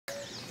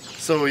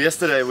So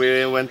yesterday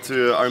we went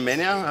to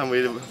Armenia and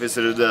we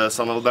visited the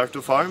San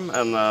Alberto farm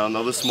and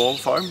another small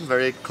farm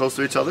very close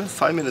to each other,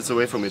 5 minutes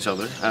away from each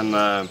other,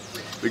 and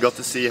we got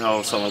to see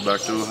how San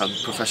Alberto had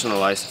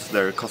professionalized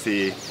their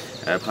coffee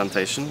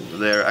plantation.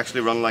 They're actually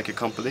run like a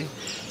company,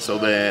 so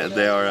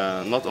they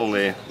are not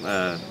only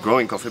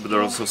growing coffee, but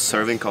they're also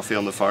serving coffee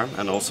on the farm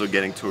and also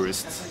getting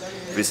tourists,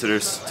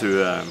 visitors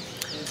to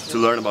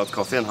learn about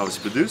coffee and how it's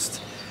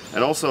produced.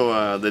 And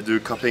also they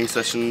do cupping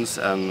sessions,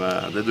 and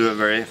they do a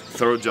very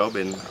thorough job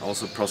in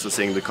also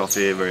processing the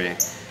coffee.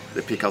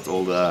 They pick out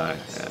all the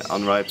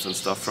unripes and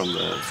stuff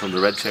from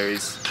the red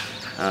cherries,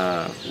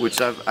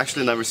 which I've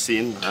actually never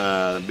seen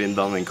been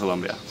done in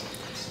Colombia.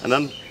 And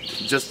then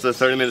just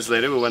 30 minutes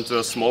later we went to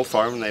a small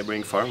farm,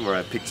 neighboring farm, where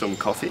I picked some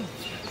coffee.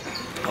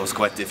 It was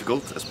quite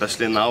difficult,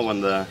 especially now when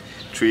the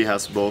tree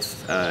has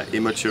both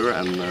immature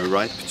and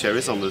ripe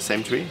cherries on the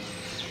same tree.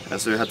 And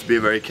so you had to be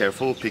very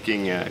careful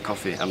picking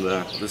coffee, and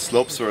the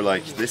slopes were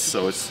like this,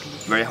 so it's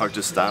very hard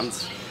to stand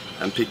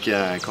and pick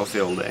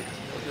coffee all day.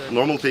 A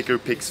normal picker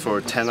picks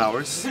for 10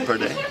 hours per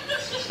day.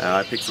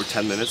 I picked for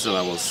 10 minutes and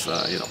I was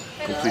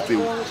completely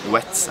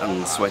wet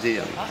and sweaty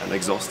and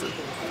exhausted.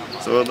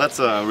 So that's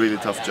a really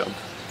tough job.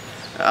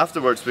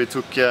 Afterwards we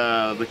took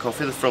the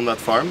coffee from that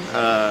farm,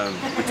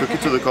 we took it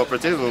to the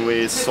cooperative and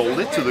we sold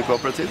it to the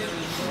cooperative.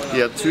 He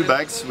had 2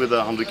 bags with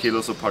 100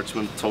 kilos of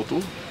parchment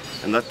total.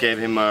 And that gave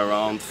him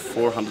around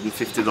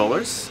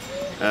 $450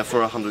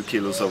 for 100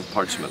 kilos of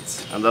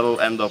parchment. And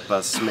that'll end up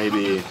as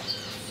maybe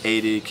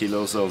 80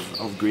 kilos of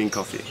green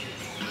coffee.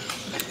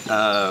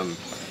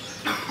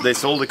 They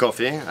sold the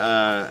coffee,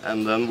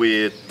 and then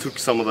we took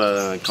some of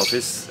the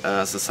coffees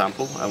as a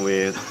sample and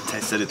we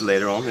tasted it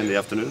later on in the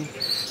afternoon.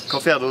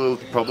 Coffee had a little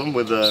problem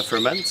with the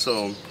ferment,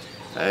 so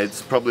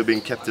it's probably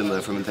been kept in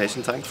the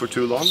fermentation tank for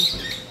too long.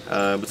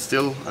 But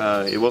still,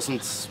 it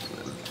wasn't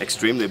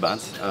extremely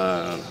bad.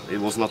 It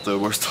was not the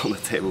worst on the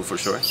table for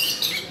sure.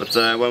 But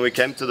when we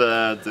came to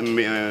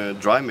the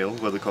dry mill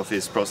where the coffee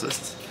is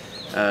processed,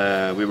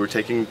 we were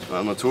taking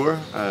on a tour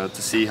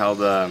to see how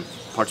the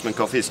parchment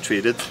coffee is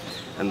treated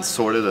and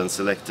sorted and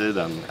selected,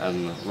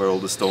 and where all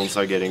the stones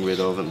are getting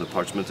rid of and the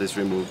parchment is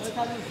removed.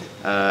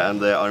 And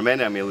the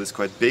Armenia mill is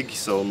quite big,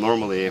 so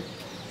normally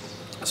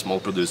a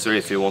small producer,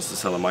 if he wants to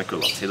sell a micro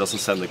lot, he doesn't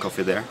send the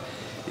coffee there.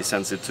 He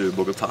sends it to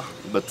Bogota.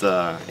 But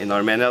in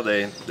Armenia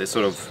they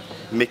sort of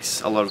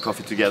mix a lot of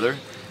coffee together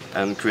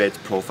and create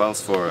profiles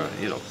for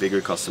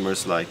bigger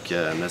customers like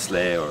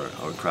Nestlé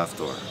or Kraft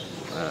or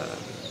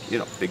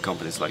big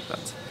companies like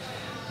that.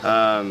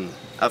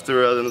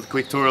 After a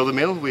quick tour of the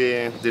mill,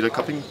 we did a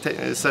cupping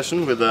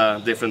session with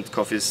different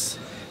coffees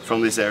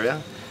from this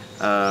area.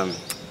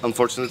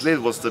 Unfortunately,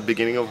 it was the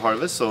beginning of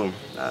harvest, so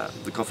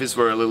the coffees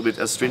were a little bit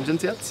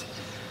astringent yet,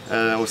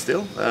 or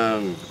still.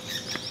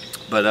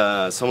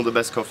 But some of the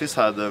best coffees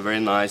had a very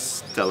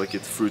nice,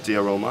 delicate, fruity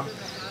aroma.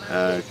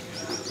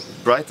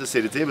 Bright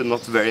acidity, but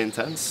not very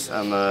intense,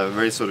 and a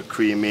very sort of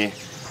creamy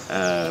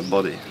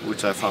body,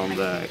 which I found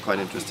quite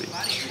interesting.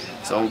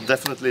 So I'll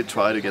definitely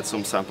try to get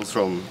some samples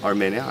from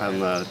Armenia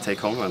and take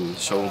home and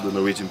show the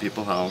Norwegian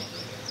people how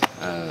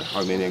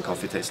Armenian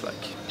coffee tastes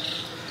like.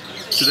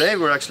 Today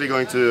we're actually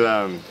going to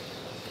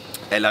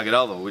El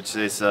Agrado, which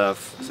is a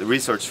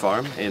research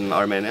farm in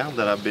Armenia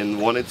that I've been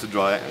wanting to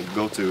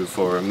go to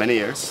for many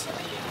years.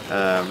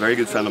 A very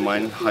good friend of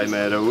mine,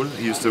 Jaime Raúl,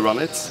 used to run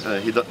it.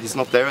 He's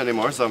not there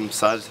anymore, so I'm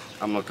sad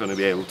I'm not going to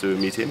be able to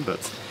meet him,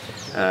 but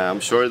I'm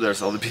sure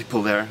there's other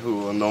people there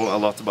who know a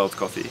lot about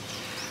coffee.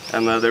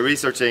 And they're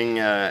researching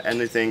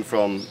anything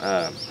from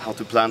how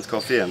to plant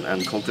coffee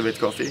and cultivate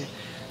coffee,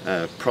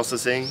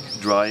 processing,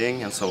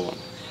 drying, and so on.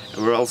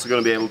 And we're also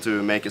going to be able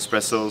to make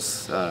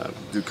espressos,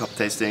 do cup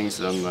tastings,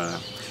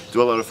 and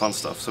do a lot of fun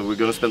stuff. So we're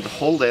going to spend the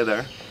whole day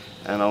there,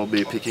 and I'll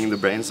be picking the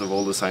brains of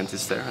all the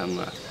scientists there, and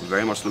I'm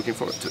very much looking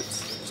forward to it.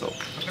 So,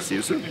 see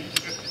you soon!